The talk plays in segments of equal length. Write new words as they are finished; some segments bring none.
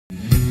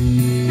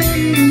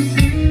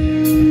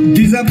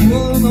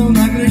zapłonął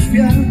nagle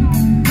świat,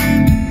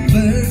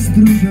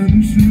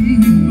 bezdrożami szli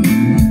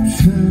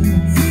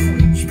przez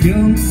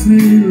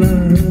śpiący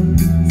las.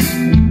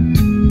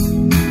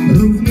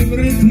 Równym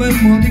rytmem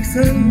młodych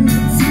serc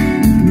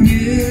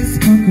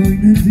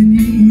niespokojne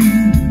dni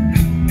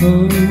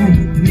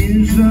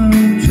odmierzał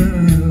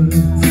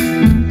czas.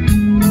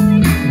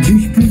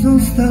 Dziś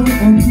pozostał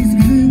odcisk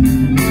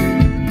dym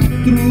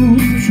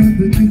trup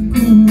przebytych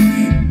kurz,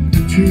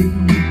 cień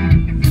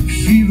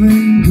siwej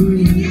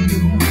mgły.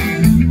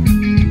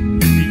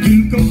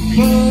 Tylko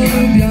po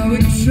biały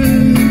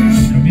krzyż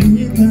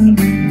nie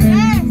pamięta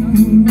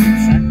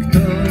już, kto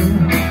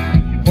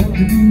pod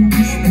nim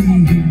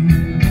śpi.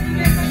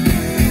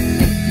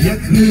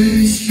 Jak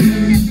myśl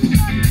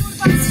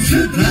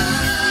sprzed lat,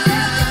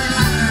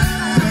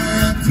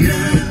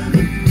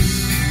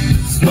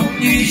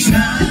 wspomnieć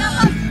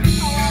nam,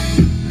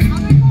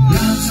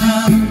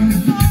 wracam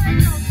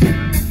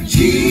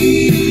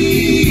dziś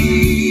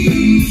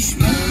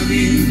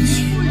pamięć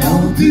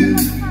o tym,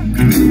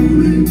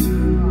 który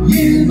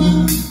nie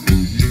ma.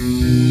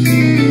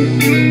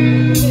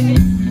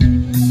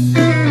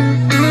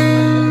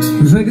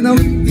 Żegnał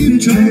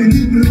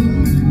wieczorny mrok,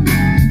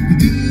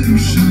 gdy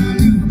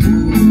ruszają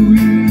bój,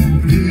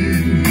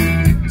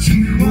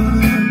 cichła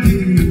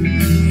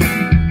pieśń.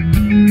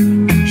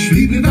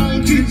 Szliby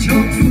walczyć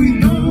o twój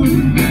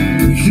dom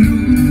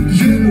wśród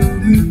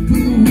zielonych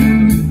pól,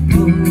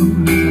 o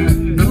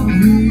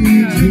nowy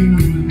dzień.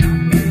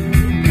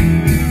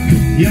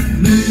 Jak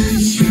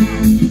myśl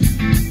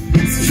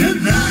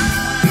sprzed lat,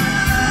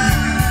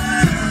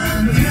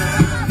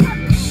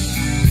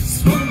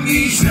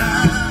 wspomnieć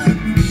nam,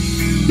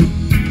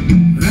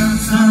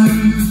 wracam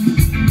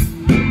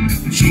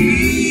dziś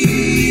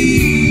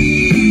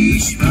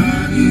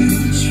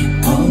pamięć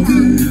o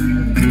tym,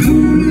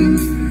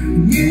 których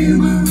nie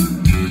ma.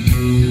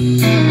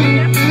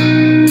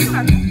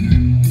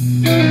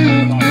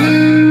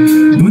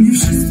 Bo nie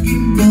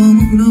wszystkim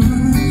pomógł los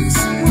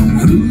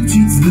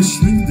wrócić z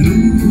leśnych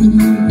dróg,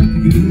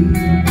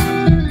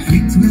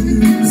 kwitły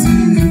łzy.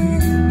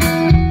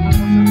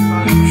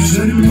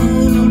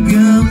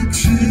 Czerwono-biały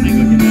krzyż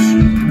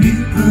nie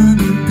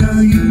pamięta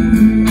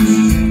już,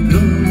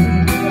 kto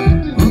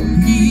od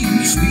nich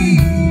śpi.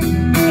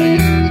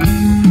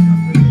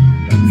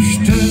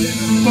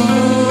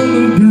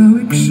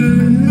 Czerwono-biały krzyż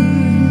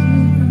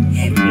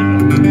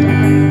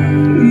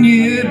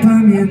nie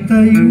pamięta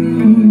już,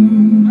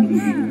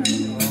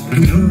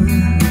 kto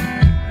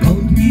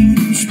od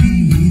nich śpi.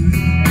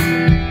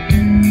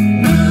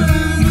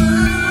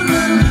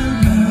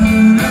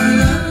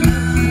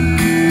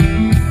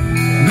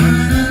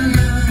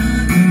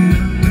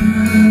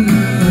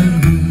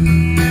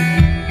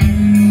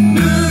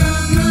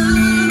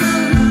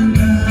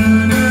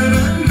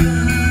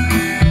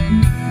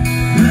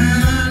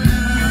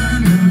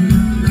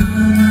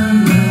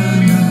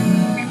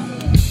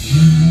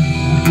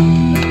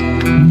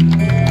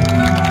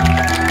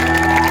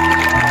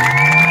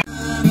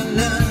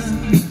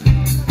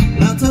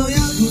 Lato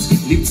jagód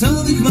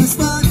lipcowych ma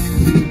smak,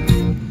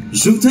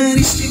 żółte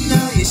liście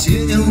na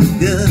jesienią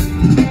wiatr.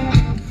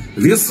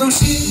 Wiosną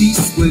śniegi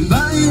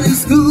spływają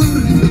z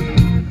gór,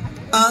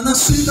 a na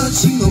szybach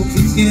zimą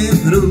kwitnie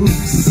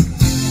mróz.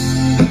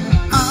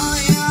 A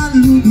ja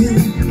lubię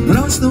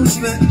mroczną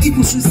zimę i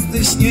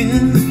puszysty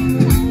śnieg.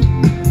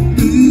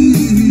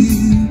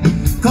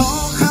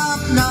 Kocham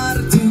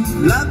narty,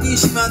 dla mnie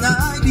zima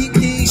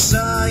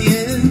najpiękniejsza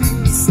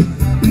jest.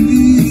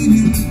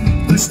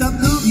 Ktoś tam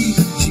lubi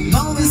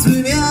zimowy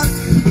zły wiatr,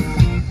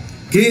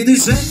 kiedy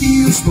rzeki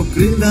już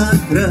pokrywa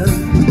krak.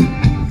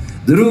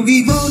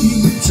 Drugi woli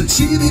przed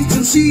siebie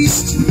wciąż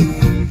iść,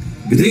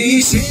 gdy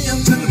jesienią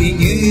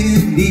czerwienieje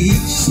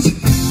liść.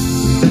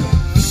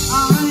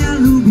 A ja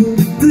lubię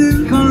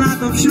tylko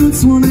lato wśród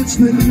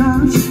słonecznych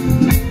plaż.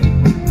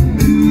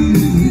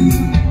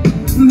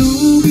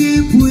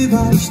 Lubię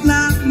pływać,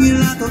 dla mnie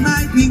lato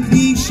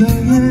najpiękniejsze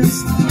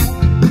jest.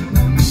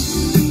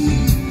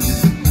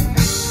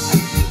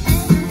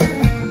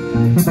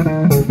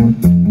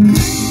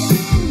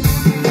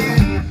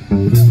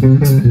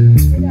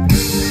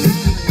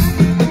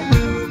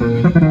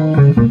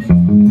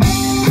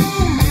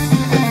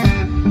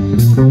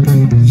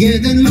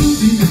 Jeden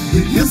lubi,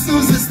 gdy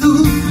wiosną ze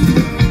stóp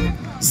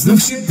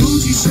znów się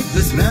budzi szep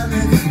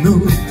bezbranych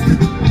nut.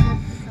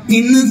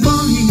 Inny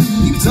woli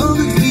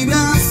lipcowych dni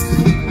blask,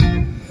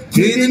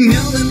 kiedy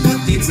miodem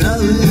pachnie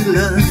cały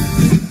las.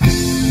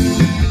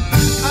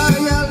 A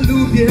ja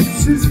lubię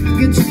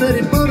wszystkie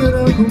 4 pory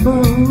roku,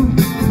 bo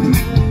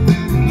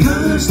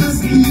każda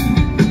z nich,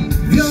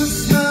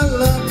 wiosna,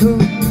 lato,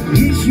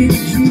 jesień,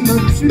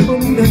 zima,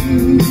 przypomina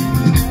mi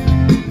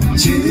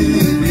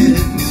ciebie.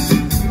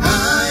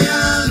 A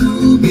ja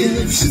lubię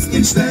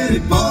wszystkie 4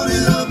 pory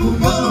roku,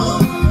 bo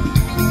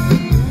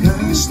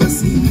każda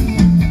z nich,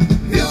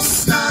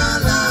 wiosna,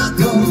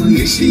 lato,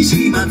 jesień,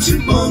 zima,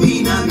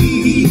 przypomina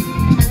mi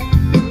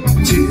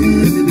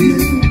ciebie.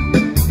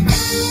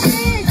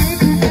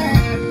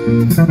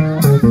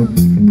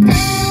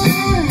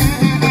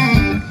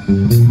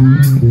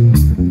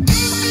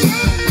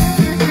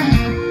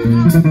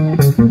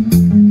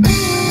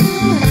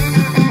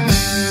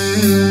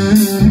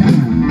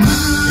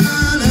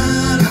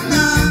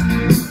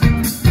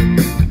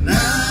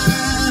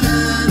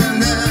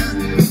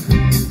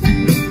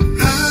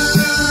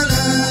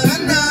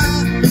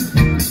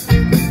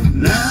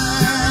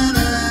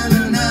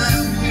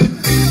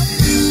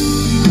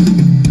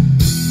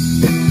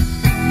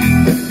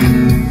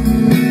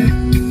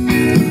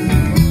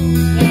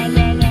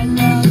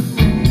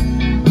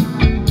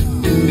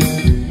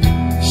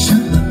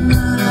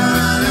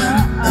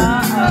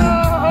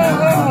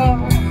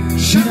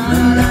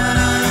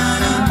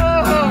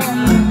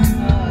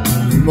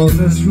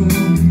 Morza szum,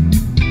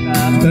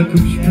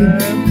 ptaków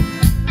śpiew,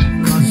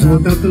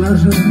 złota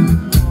plaża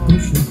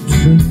pośród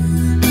drzew.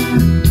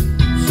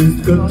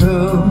 Wszystko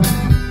to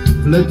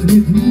w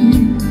letnie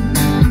dni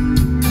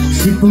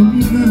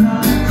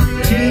przypomina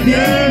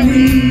Ciebie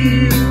mi.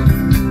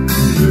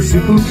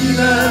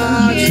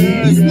 Przypomina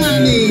Ciebie z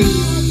nami.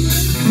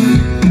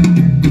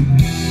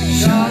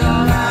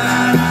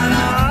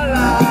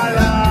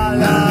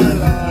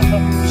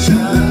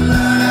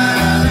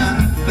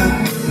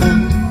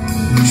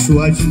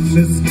 Szłaś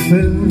przez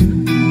kwel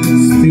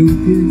z tyłu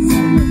pies,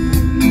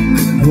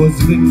 głos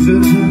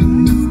wybrzeża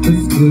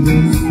bez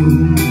głosu.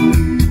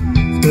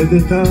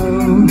 Wtedy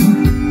tam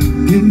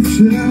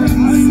pierwszy raz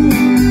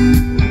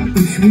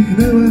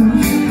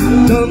uśmiechnęłaś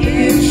do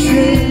mnie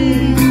się,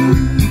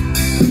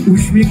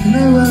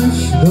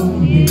 uśmiechnęłaś do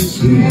mnie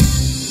się.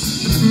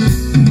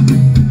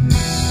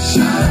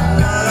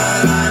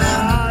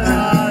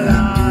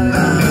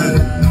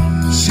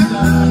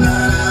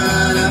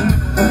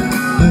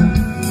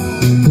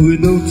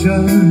 Płynął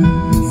czas,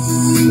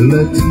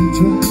 letni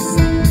czas,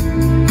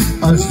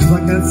 aż z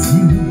wakacji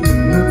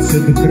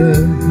nadszedł kres.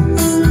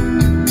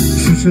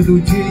 Przyszedł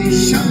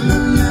dzień,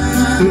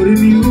 który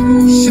mi już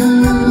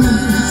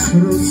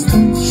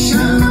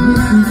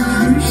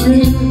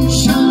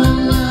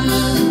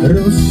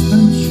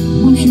rozstać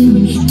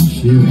musieliśmy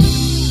się.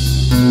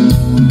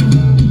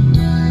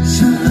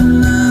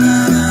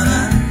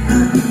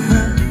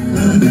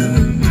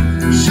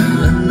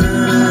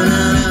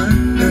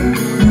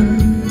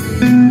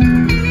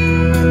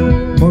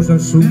 Morza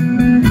szum,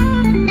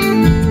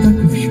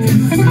 ptaków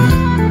śpiew,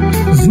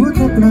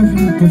 złota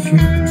plaża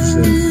pośród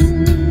drzew.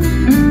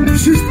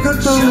 Wszystko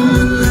to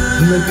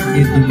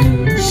letnie dni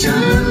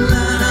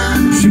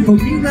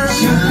przypomina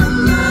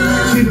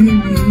Ciebie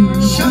mi.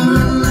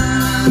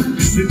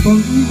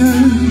 Przypomina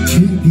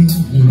Ciebie mi.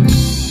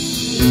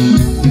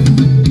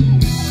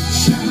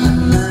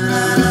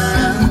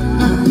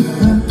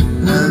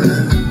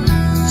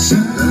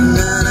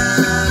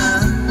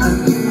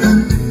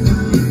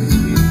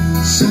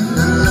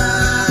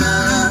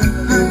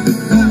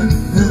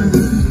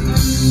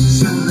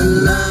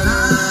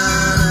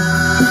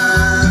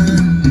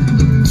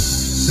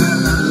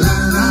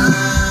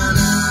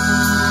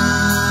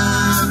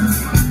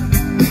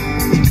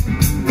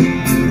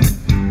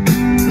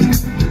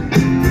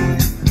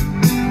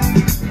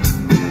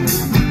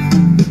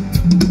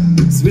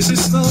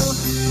 Słyszysz to?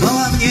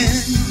 Woła mnie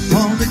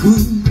młody król.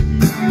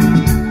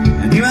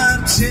 Nie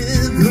martw się,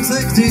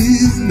 wrócę, gdy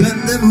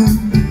będę mógł.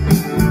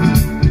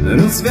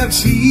 Rozwiał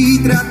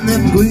świt, ranne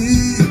mgły,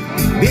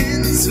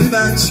 więc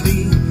wybacz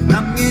mi.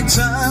 Na mnie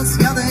czas,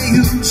 jadę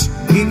już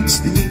 5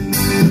 dni.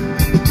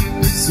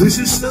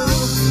 Słyszysz to?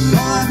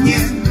 Woła mnie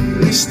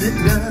myślny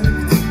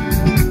trakt.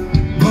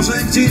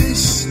 Może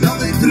gdzieś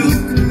nowych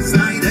dróg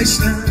znajdę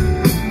ślad.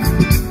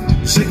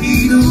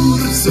 Rzeki nur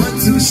w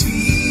słońcu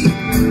śpi,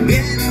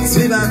 więc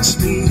wybacz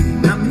mi.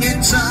 Na mnie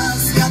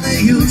czas,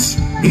 jadę już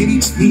nie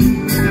licz dni.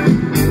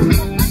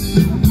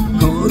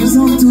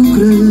 Horyzontu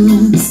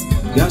kres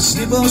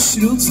gaśnie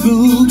pośród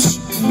wzgórz.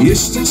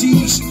 Jeszcze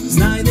dziś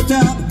znajdę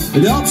tam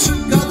do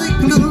przygody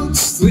klucz.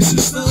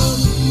 Słyszysz to?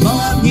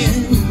 Woła mnie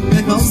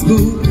echo z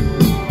gór.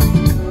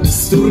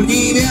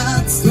 Sturni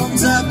wiatr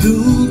strąca w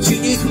dół, gdzie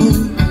nie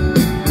chmur.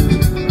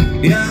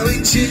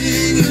 Biały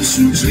cień już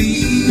u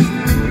drzwi,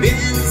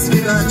 więc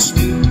wybacz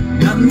mi.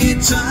 Na mnie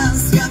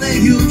czas, jadę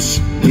już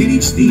nie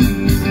licz dni.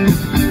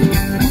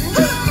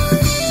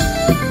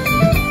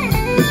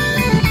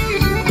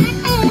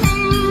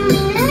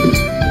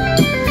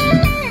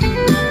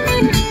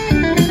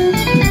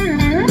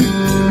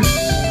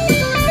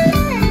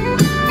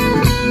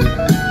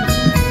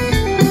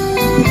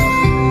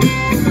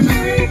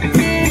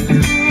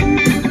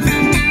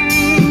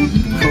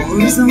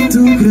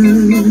 Horyzontu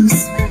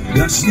kres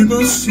gaśnie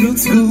pośród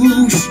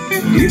wzgórz.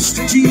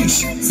 Jeszcze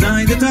dziś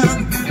znajdę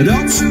tam do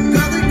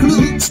przygody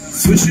klucz.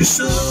 Słyszysz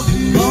to?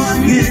 Woła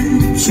mnie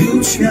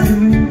wśród świat.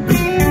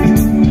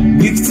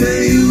 Nie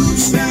chcę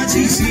już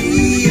tracić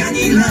dni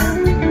ani lat,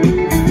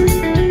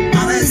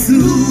 ale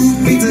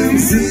znów widzę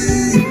łzy.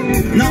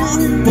 No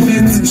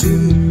powiedz, czy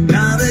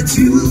nawet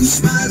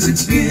już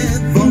marzyć nie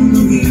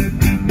wolno mi.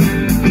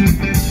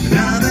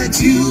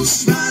 Nawet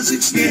już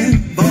marzyć nie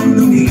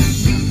wolno mi.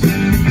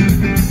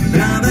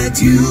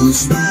 Nawet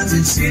już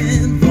marzyć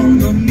nie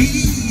wolno mi.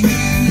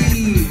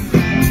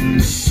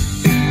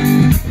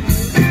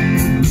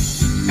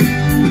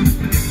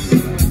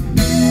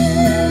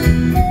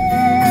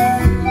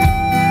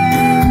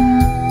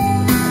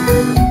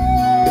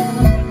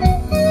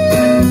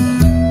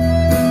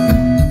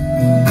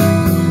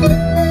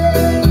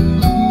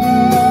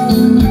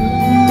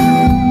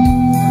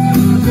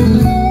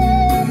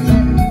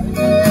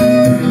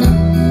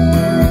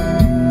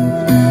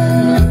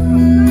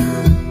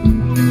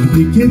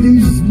 Gdy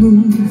kiedyś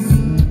znów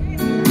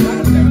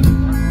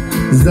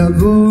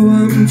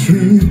zawołam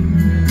Cię,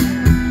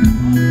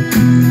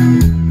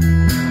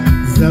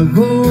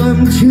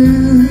 zawołam Cię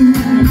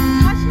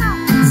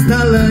z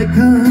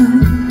daleka,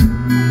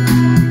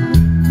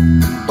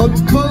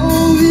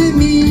 odpowie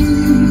mi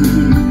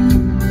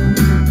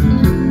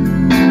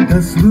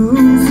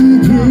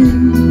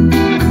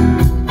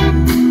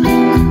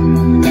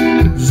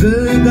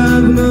że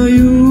dawno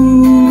już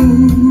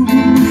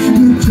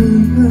nie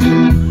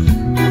czekasz.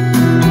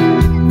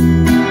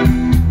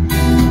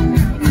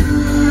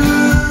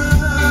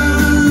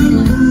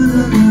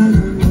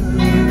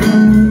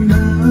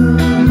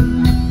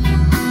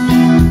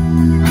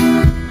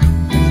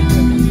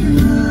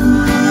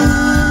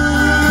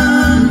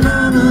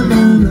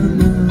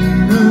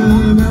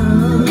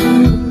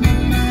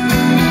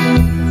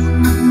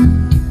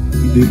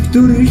 Gdy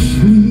któryś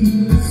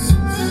list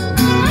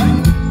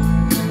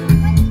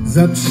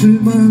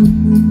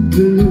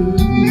zatrzymany,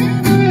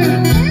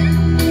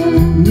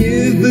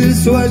 nie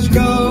wysłać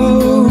go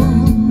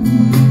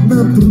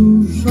na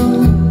próżno,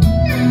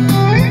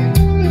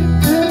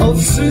 o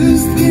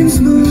wszystkim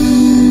znów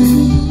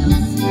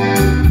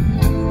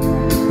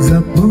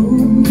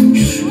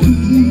zapomnisz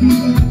i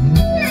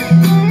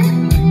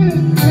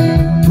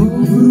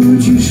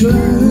powrócisz,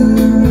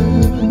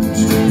 lecz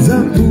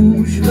za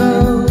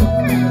późno.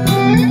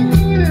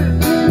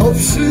 O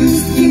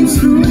wszystkim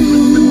znów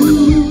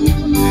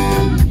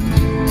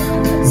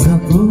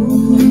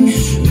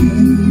zapomnisz i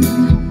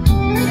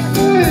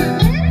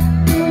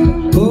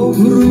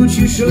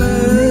powrócisz,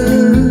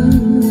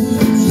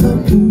 lecz za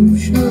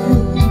późno.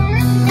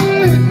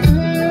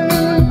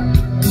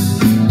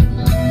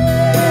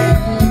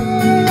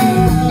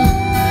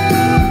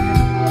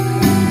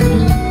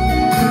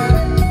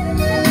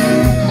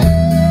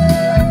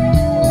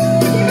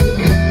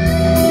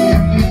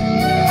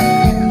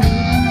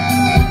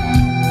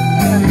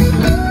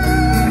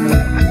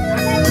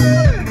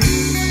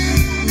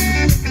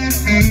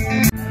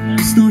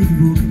 Stoi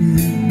w oknie,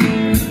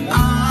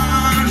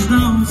 aż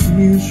do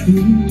zmierzchu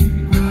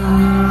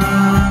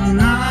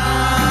Panna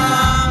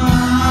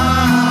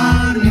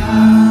Maria.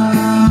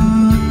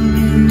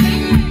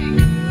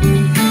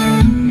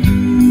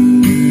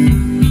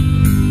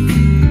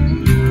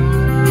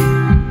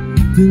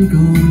 Tylko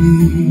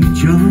niej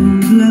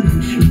ciągle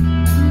myśli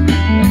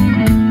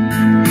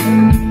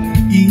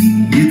i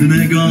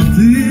jednego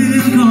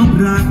tylko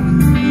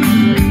pragnie,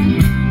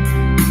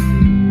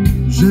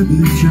 żeby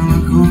chciała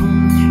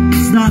choć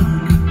z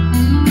daleka,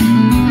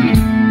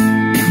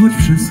 choć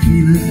przez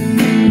chwilę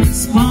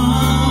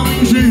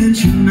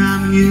spojrzeć na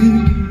mnie.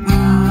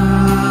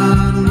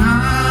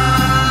 Panna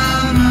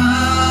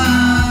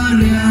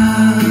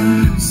Maria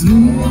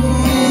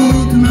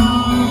smutną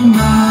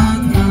ma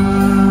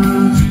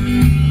twarz.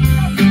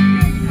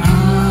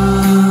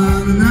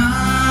 Panna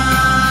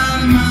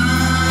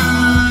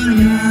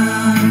Maria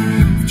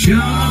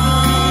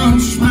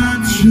wciąż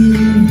patrzy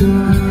w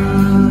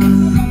dal.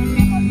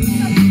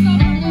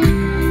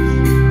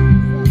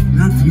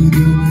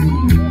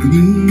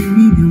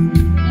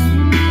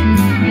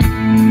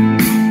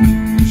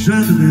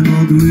 Żadne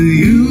modły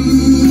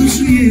już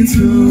nie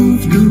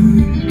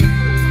cofną.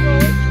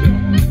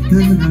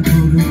 Ten, na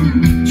kogo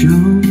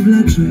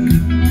ciągle czeka,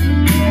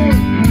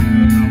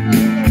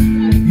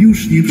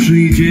 już nie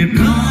przyjdzie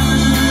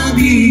pod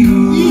jej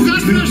okno. I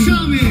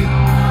zapraszamy!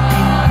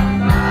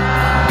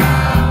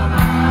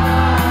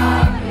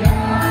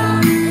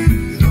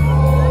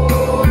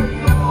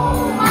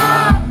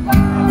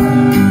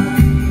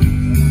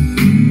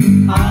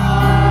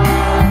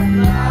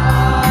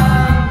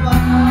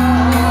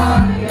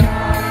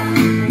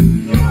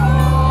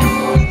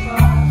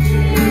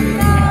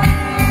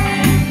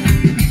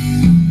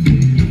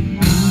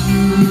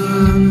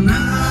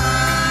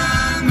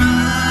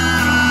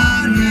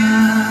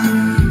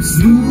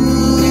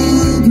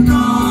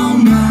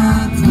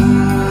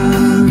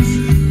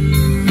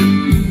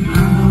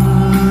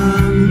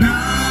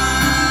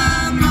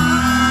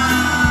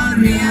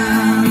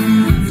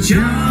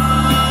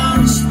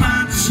 Wciąż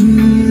patrzy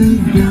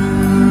w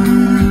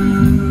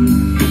dal.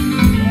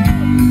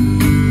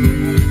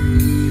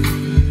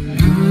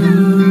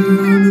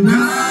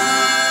 Panna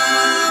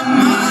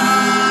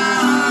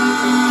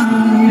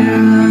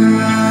Maria.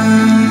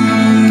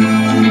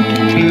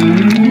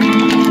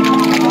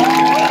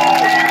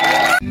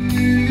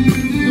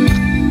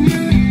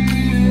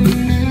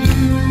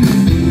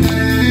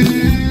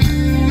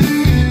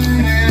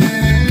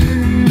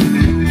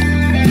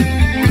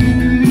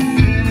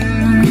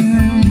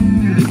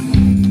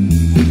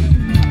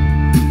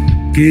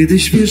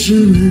 Kiedyś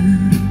wierzyłem,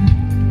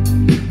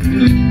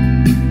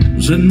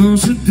 że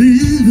może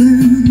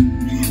byłem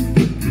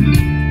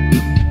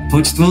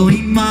choć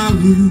twoim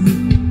małym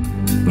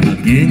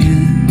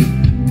pragnieniem,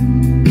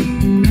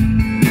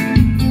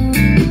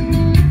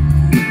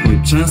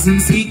 choć czasem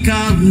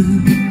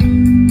znikałem,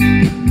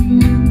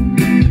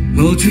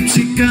 choć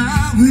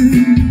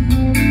uciekałem,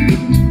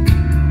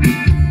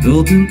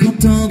 to tylko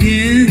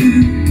tobie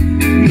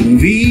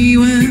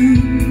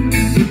mówiłem.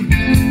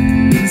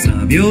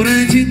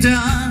 Zabiorę cię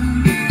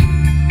tam,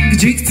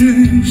 gdzie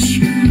chcesz,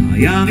 a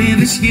ja wiem,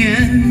 we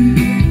śnie.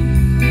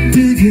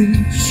 Ty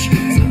wiesz,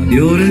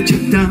 zabiorę cię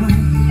tam,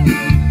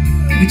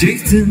 gdzie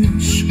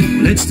chcesz,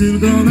 lecz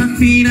tylko na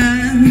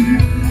chwilę.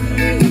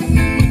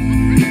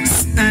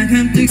 Z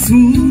echem tych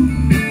słów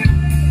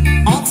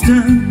od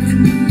tak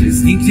ty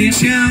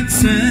znikniesz jak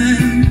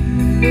sen,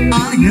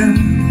 a ja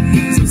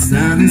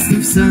zostanę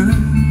znów sam.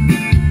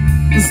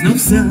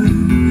 znów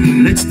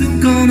sam, lecz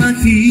tylko na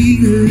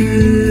chwilę.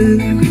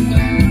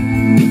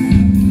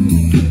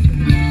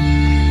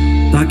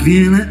 Tak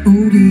wiele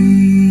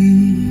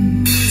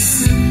ulic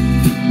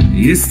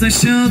jesteś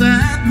ode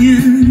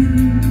mnie,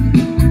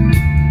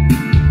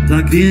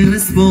 tak wiele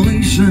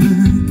spojrzeń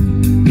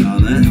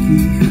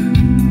dalekich.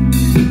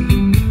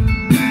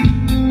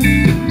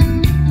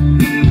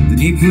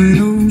 Dni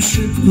płyną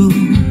szybko,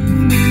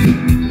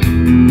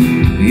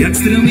 jak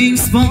strumień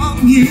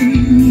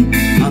wspomnień,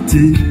 a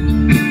ty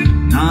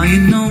na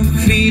jedną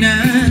chwilę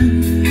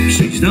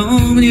przyjdź do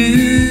mnie,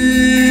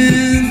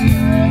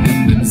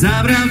 bym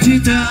zabrał cię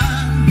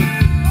tam,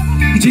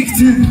 gdzie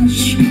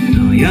chcesz,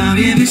 no ja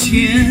wiem, we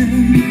śnie.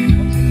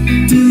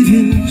 Ty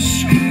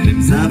wiesz,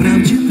 bym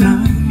zabrał cię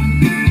tam,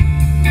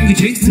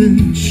 gdzie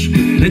chcesz,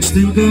 lecz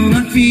tylko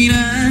na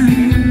chwilę.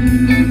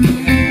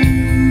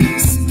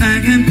 Z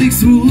echem tych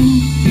słów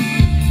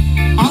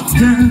od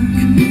tak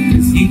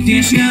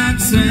znikniesz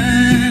jak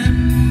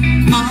sen,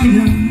 a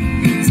ja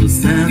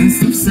zostanę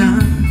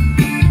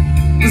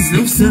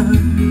znów sam,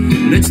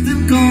 lecz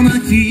tylko na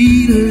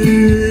chwilę.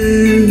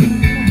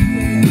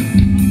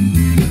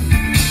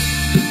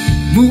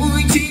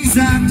 Mój dzień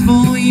za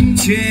twoim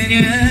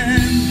cieniem,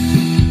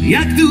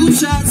 jak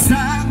dusza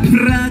za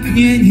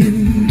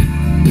pragnieniem,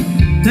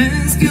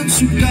 tęsknią,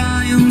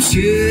 szukają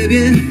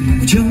siebie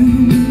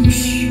wciąż.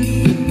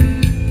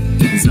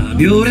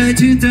 Zabiorę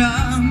cię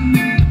tam,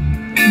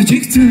 gdzie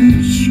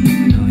chcesz,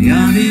 no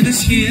ja wiem, we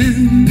śnie.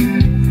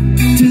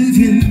 Ty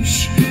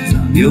wiesz,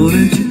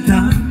 zabiorę cię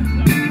tam,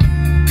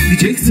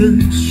 gdzie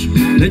chcesz,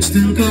 lecz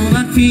tylko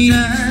na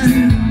chwilę.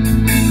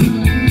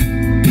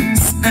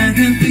 Z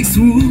echem tych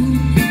słów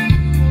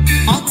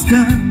od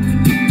tak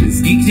ty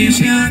znikniesz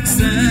jak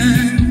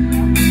sen,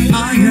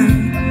 a ja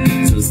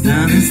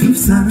zostanę znów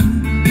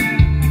sam,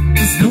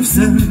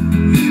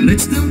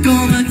 lecz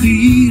tylko na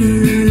chwilę.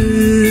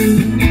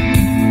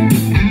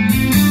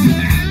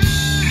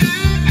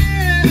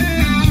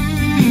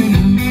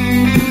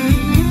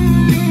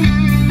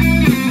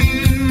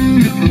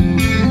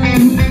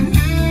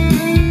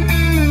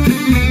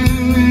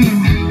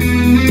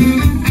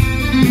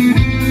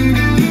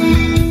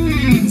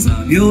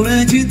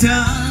 Zabiorę cię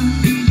tam,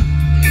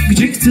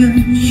 gdzie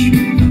chcesz,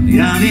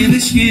 ja wiem,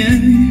 we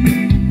śnie.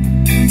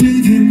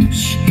 Ty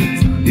wiesz,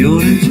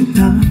 zabiorę cię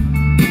tam,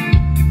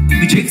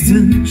 gdzie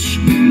chcesz,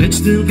 lecz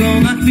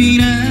tylko na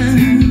chwilę.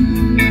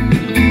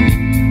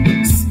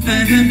 Z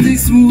echem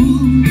tych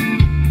słów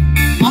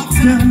od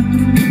tak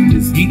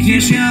ty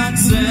znikniesz jak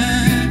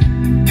sen,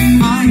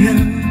 a ja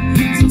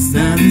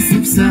zostanę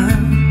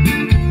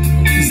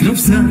znów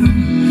sam,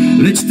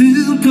 lecz ty